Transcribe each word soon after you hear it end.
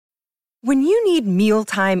When you need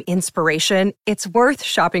mealtime inspiration, it's worth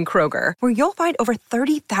shopping Kroger, where you'll find over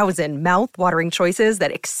 30,000 mouth-watering choices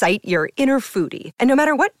that excite your inner foodie. And no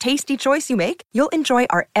matter what tasty choice you make, you'll enjoy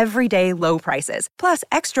our everyday low prices, plus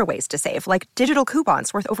extra ways to save, like digital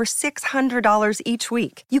coupons worth over $600 each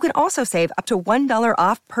week. You can also save up to $1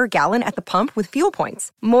 off per gallon at the pump with fuel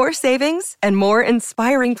points. More savings and more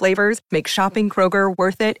inspiring flavors make shopping Kroger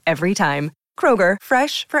worth it every time. Kroger,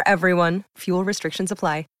 fresh for everyone. Fuel restrictions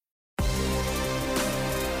apply.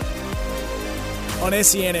 On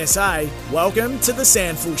SENSA, welcome to the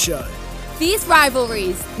SANFL Show. Fierce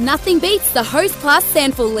rivalries. Nothing beats the Host Plus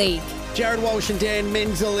SANFL League. Jared Walsh and Dan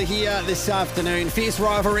Menzel are here this afternoon. Fierce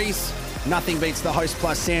rivalries. Nothing beats the Host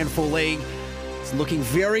Plus SANFL League. It's looking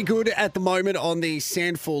very good at the moment on the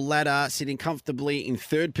SANFL ladder, sitting comfortably in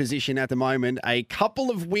third position at the moment. A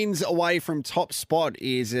couple of wins away from top spot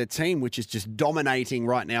is a team which is just dominating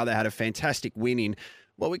right now. They had a fantastic win in,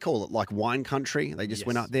 well, we call it like wine country. They just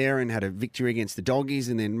went up there and had a victory against the Doggies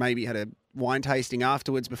and then maybe had a wine tasting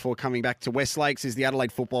afterwards before coming back to West Lakes is the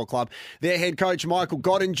Adelaide Football Club. Their head coach, Michael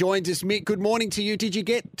Godden, joins us. Mick, good morning to you. Did you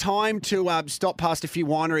get time to stop past a few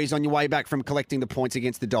wineries on your way back from collecting the points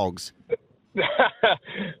against the Dogs?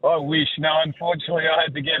 I wish. No, unfortunately, I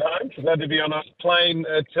had to get home because I had to be on a plane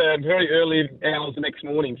at very early hours the next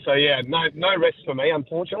morning. So, yeah, no rest for me,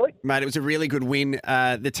 unfortunately. Mate, it was a really good win.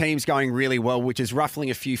 The team's going really well, which is ruffling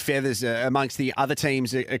a few feathers amongst the other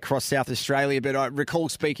teams across South Australia. But I recall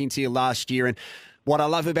speaking to you last year, and what I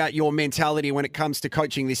love about your mentality when it comes to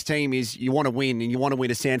coaching this team is you want to win, and you want to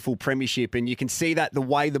win a SANFL premiership, and you can see that the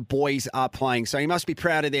way the boys are playing. So you must be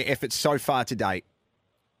proud of their efforts so far to date.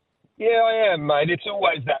 Yeah, I am, mate. It's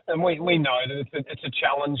always that. And we know that it's a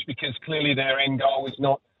challenge because clearly their end goal is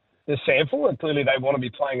not the SANFL, and clearly they want to be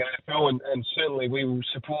playing AFL, and certainly we will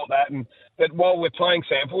support that. But while we're playing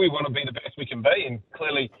SANFL, we want to be the best we can be. And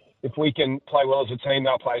clearly, if we can play well as a team,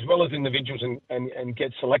 they'll play as well as individuals and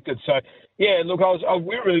get selected. So, yeah, look,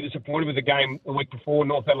 we were really disappointed with the game the week before.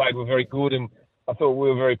 North Adelaide were very good, and I thought we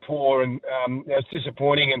were very poor, and it was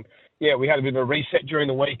disappointing. And yeah, we had a bit of a reset during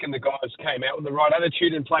the week, and the guys came out with the right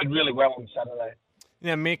attitude and played really well on Saturday.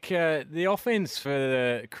 Now, Mick, the offense for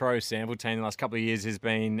the Crows SANFL team the last couple of years has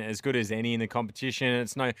been as good as any in the competition.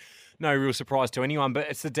 It's no real surprise to anyone, but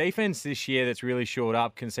it's the defense this year that's really shored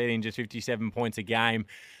up, conceding just 57 points a game.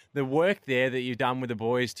 The work there that you've done with the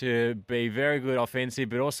boys to be very good offensive,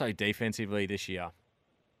 but also defensively this year.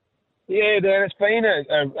 Yeah, Dan, it's been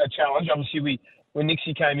a challenge. Obviously, when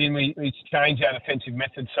Nixie came in, we changed our defensive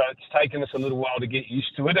method, so it's taken us a little while to get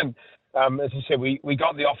used to it. And as I said, we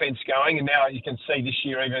got the offence going, and now you can see this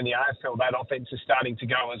year, even in the AFL, that offence is starting to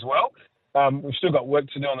go as well. We've still got work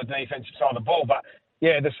to do on the defensive side of the ball, but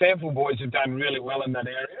yeah, the SANFL boys have done really well in that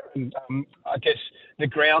area. And I guess the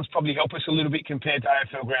grounds probably help us a little bit compared to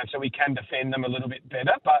AFL grounds, so we can defend them a little bit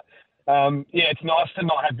better. But yeah, it's nice to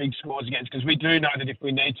not have big scores against, because we do know that if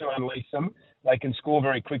we need to unleash them, they can score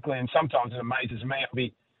very quickly. And sometimes it amazes me. I'll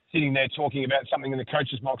be sitting there talking about something in the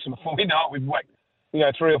coach's box, and before we know it, we've whacked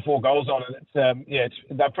 3 or 4 goals on it.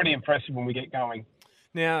 They're pretty impressive when we get going.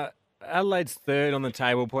 Now, Adelaide's third on the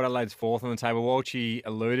table, Port Adelaide's fourth on the table. Walshy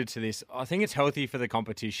alluded to this. I think it's healthy for the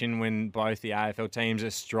competition when both the AFL teams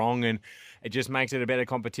are strong, and it just makes it a better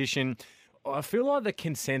competition. I feel like the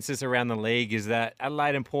consensus around the league is that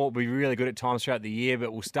Adelaide and Port will be really good at times throughout the year,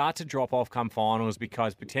 but will start to drop off come finals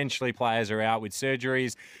because potentially players are out with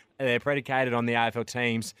surgeries. They're predicated on the AFL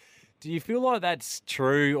teams. Do you feel like that's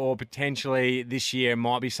true, or potentially this year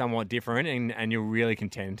might be somewhat different and you'll really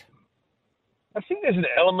contend? I think there's an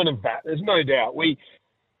element of that. There's no doubt.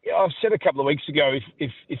 I've said a couple of weeks ago,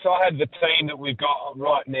 if I had the team that we've got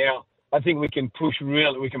right now, I think we can push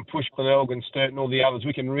Glenelg and Sturt and all the others.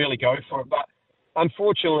 We can really go for it. But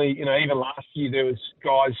unfortunately, even last year there was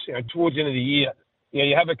guys, towards the end of the year,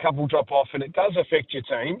 you have a couple drop off, and it does affect your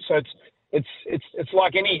team. So it's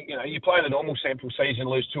like any, you play the normal SANFL season,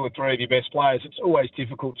 lose 2 or 3 of your best players. It's always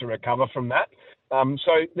difficult to recover from that.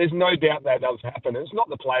 So there's no doubt that does happen. It's not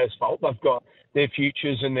the players' fault. They've got their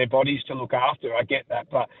futures and their bodies to look after. I get that,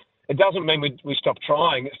 but it doesn't mean we stop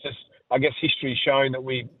trying. It's just, I guess history's shown that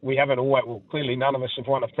we haven't always, well, clearly none of us have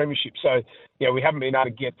won a premiership. So, we haven't been able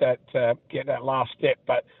to get that last step,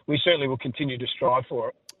 but we certainly will continue to strive for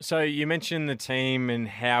it. So you mentioned the team and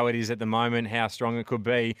how it is at the moment, how strong it could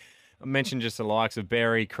be. I mentioned just the likes of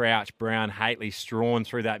Berry, Crouch, Brown, Haitley, Strawn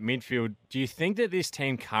through that midfield. Do you think that this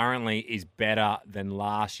team currently is better than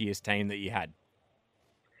last year's team that you had?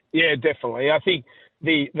 Yeah, definitely. I think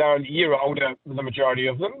they're a year older, the majority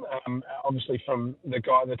of them, obviously from the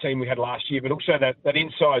team we had last year, but also that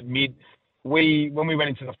inside mid. When we went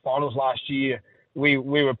into the finals last year, we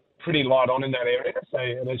were pretty light on in that area. So,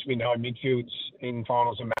 and as we know, midfields in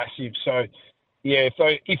finals are massive. So, yeah,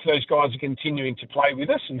 if those guys are continuing to play with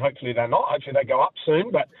us, and hopefully they're not, hopefully they go up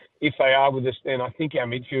soon, but if they are with us, then I think our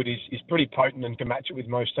midfield is pretty potent and can match it with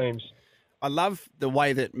most teams. I love the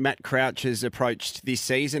way that Matt Crouch has approached this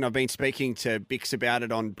season. I've been speaking to Bix about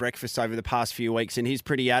it on breakfast over the past few weeks, and he's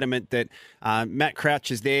pretty adamant that Matt Crouch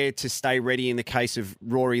is there to stay ready in the case of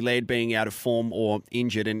Rory Laird being out of form or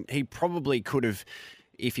injured. And he probably could have,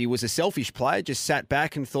 if he was a selfish player, just sat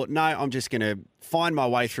back and thought, no, I'm just going to find my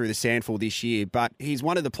way through the SANFL this year. But he's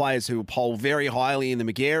one of the players who will poll very highly in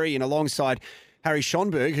the McGarry, and alongside Harry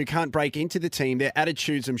Schonberg, who can't break into the team. Their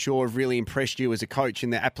attitudes, I'm sure, have really impressed you as a coach,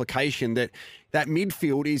 and their application that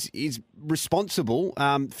midfield is responsible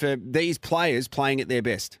for these players playing at their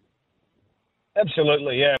best.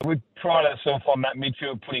 Absolutely, yeah. We pride ourselves on that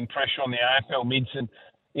midfield putting pressure on the AFL mids, and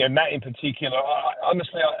Matt in particular.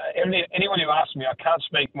 Honestly, anyone who asks me, I can't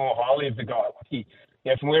speak more highly of the guy.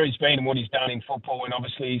 Like from where he's been and what he's done in football, and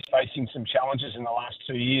obviously he's facing some challenges in the last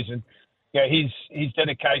 2 years, and his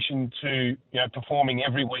dedication to performing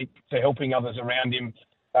every week, to helping others around him.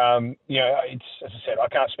 It's, as I said, I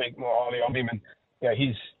can't speak more highly of him. And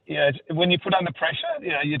he's when you put under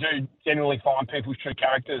pressure, you do generally find people's true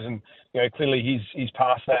characters, and clearly he's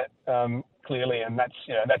past that clearly, and that's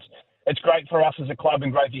it's great for us as a club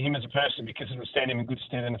and great for him as a person because it will stand him in good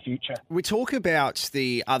stead in the future. We talk about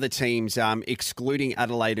the other teams, excluding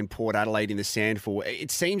Adelaide and Port Adelaide in the SANFL. It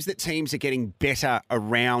seems that teams are getting better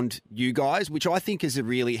around you guys, which I think is a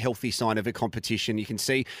really healthy sign of a competition. You can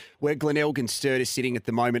see where Glenelg and Sturt are sitting at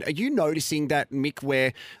the moment. Are you noticing that, Mick,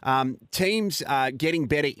 where teams are getting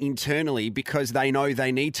better internally because they know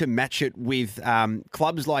they need to match it with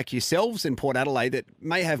clubs like yourselves and Port Adelaide that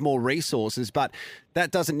may have more resources, but that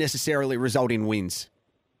doesn't necessarily result in wins?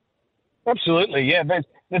 Absolutely, yeah. There's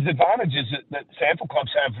advantages that SANFL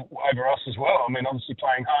clubs have over us as well. I mean, obviously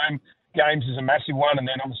playing home games is a massive one, and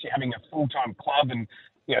then obviously having a full-time club and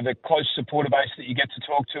the close supporter base that you get to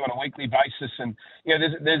talk to on a weekly basis. And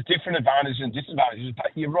there's different advantages and disadvantages.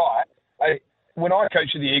 But you're right. When I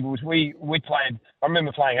coached the Eagles, we played. I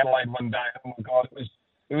remember playing Adelaide one day. Oh my God,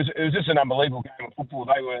 it was just an unbelievable game of football.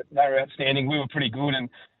 They were outstanding. We were pretty good, and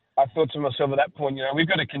I thought to myself at that point, we've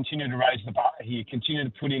got to continue to raise the bar here, continue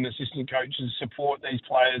to put in assistant coaches, support these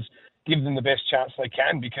players, give them the best chance they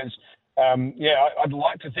can because, I'd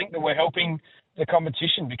like to think that we're helping the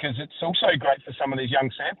competition because it's also great for some of these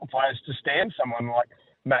young SANFL players to stand someone like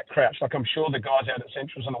Matt Crouch. Like I'm sure the guys out at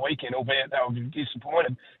Centrals on the weekend, albeit they will be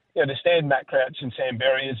disappointed, to stand Matt Crouch and Sam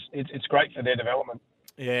Berry, it's great for their development.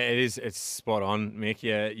 Yeah, it is. It's spot on, Mick.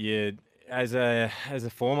 Yeah. As a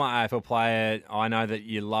former AFL player, I know that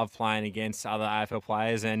you love playing against other AFL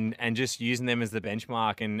players and just using them as the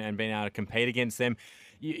benchmark and being able to compete against them.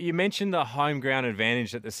 You mentioned the home ground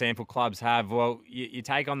advantage that the SANFL clubs have. Well, you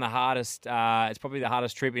take on the hardest, it's probably the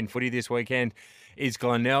hardest trip in footy this weekend, is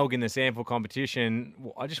Glenelg in the SANFL competition.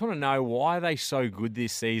 I just want to know, why are they so good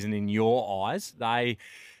this season in your eyes? They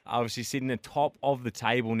obviously sit in the top of the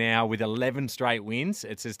table now with 11 straight wins.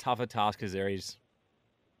 It's as tough a task as there is.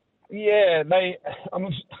 Yeah, they're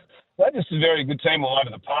just a very good team all over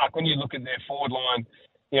the park. When you look at their forward line,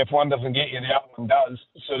 if one doesn't get you, the other one does,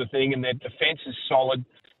 sort of thing. And their defence is solid.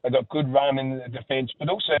 They've got good run in the defence, but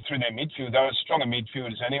also through their midfield. They're as strong a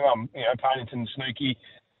midfield as anyone. Paddington, Snooky,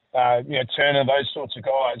 Turner, those sorts of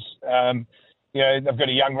guys. They've got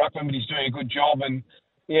a young ruckman, but he's doing a good job. And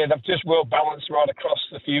they've just well balanced right across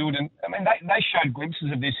the field. And I mean, they showed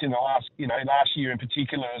glimpses of this in the last year in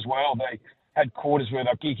particular as well. They had quarters where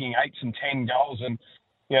they're kicking 8 and 10 goals, and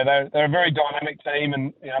they're a very dynamic team,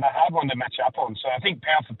 and they're a hard one to match up on. So I think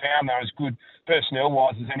pound for pound they're as good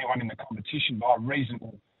personnel-wise as anyone in the competition by a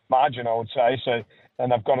reasonable margin, I would say. So,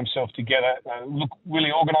 and they've got themselves together, look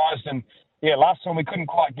really organised, and last time we couldn't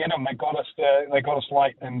quite get them. They got us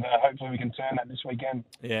late, and hopefully we can turn that this weekend.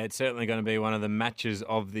 Yeah, it's certainly going to be one of the matches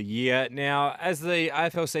of the year. Now, as the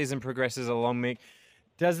AFL season progresses along, Mick,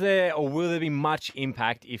 does there or will there be much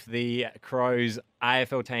impact if the Crows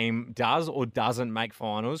AFL team does or doesn't make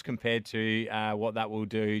finals compared to what that will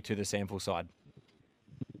do to the SANFL side?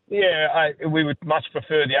 Yeah, we would much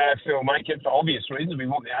prefer the AFL make it for obvious reasons. We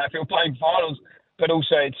want the AFL playing finals, but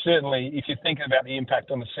also it's certainly, if you're thinking about the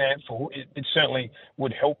impact on the SANFL, it certainly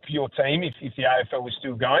would help your team if the AFL was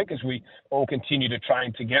still going because we all continue to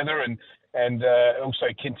train together and also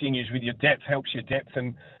continues with your depth, helps your depth,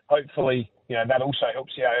 and hopefully that also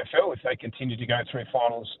helps the AFL if they continue to go through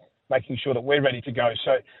finals, making sure that we're ready to go.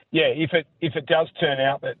 So, if it does turn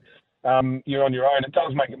out that you're on your own, it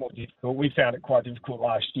does make it more difficult. We found it quite difficult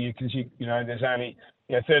last year because, there's only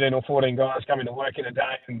 13 or 14 guys coming to work in a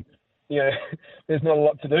day and, there's not a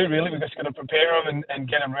lot to do really. We've just got to prepare them and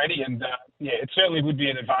get them ready. And it certainly would be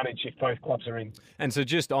an advantage if both clubs are in. And so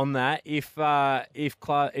just on that, if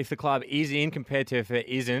the club is in compared to if it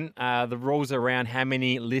isn't, the rules around how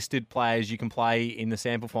many listed players you can play in the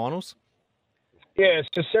sample finals? Yeah,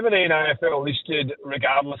 so 17 AFL listed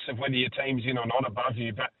regardless of whether your team's in or not above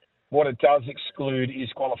you. But what it does exclude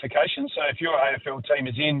is qualification. So if your AFL team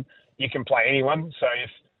is in, you can play anyone. So if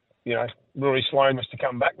Rory Sloane was to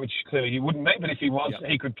come back, which clearly he wouldn't be, but if he was,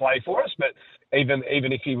 he could play for us. But even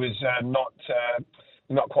if he was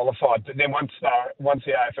not qualified, but then once the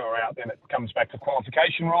AFL are out, then it comes back to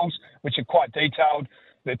qualification rules, which are quite detailed.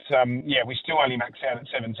 But we still only max out at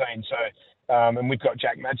 17. So and we've got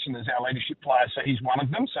Jack Madsen as our leadership player, so he's one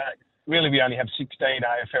of them. So really, we only have 16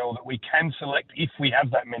 AFL that we can select if we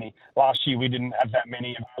have that many. Last year, we didn't have that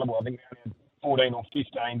many available. I think we only had 14 or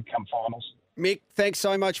 15 come finals. Mick, thanks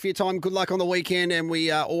so much for your time. Good luck on the weekend, and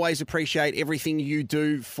we always appreciate everything you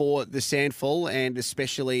do for the SANFL, and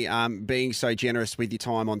especially being so generous with your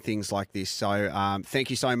time on things like this. So thank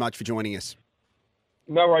you so much for joining us.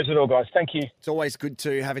 No worries at all, guys. Thank you. It's always good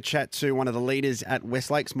to have a chat to one of the leaders at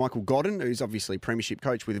Westlakes, Michael Godden, who's obviously premiership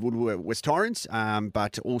coach with Woodward West Torrens,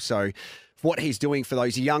 but also what he's doing for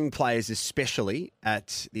those young players, especially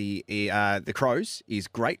at the Crows, is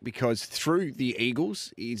great because through the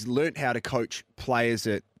Eagles, he's learnt how to coach players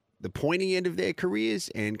at the pointy end of their careers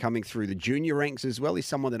and coming through the junior ranks as well. He's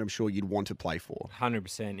someone that I'm sure you'd want to play for.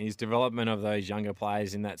 100%. His development of those younger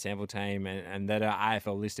players in that sample team and that are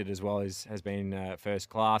AFL listed as well has been first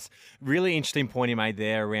class. Really interesting point he made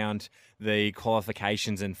there around the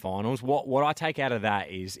qualifications and finals. What I take out of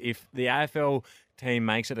that is if the AFL team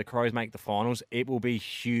makes it, the Crows make the finals, it will be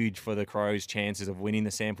huge for the Crows' chances of winning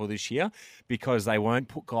the sample this year because they won't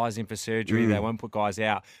put guys in for surgery. They won't put guys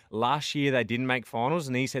out. Last year, they didn't make finals,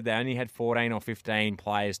 and he said they only had 14 or 15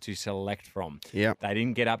 players to select from. Yeah, they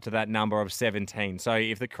didn't get up to that number of 17. So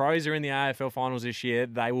if the Crows are in the AFL finals this year,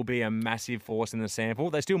 they will be a massive force in the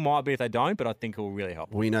sample. They still might be if they don't, but I think it will really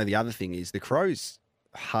help. Well, the other thing is the Crows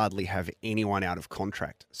hardly have anyone out of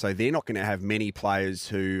contract. So they're not going to have many players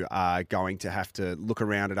who are going to have to look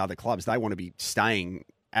around at other clubs. They want to be staying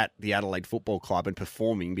at the Adelaide Football Club and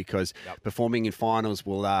performing because performing in finals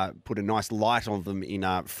will put a nice light on them in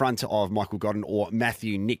front of Michael Godden or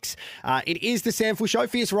Matthew Nix. It is the SANFL Show.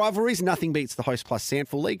 Fierce rivalries. Nothing beats the Host Plus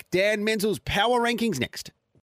SANFL League. Dan Menzel's Power Rankings next.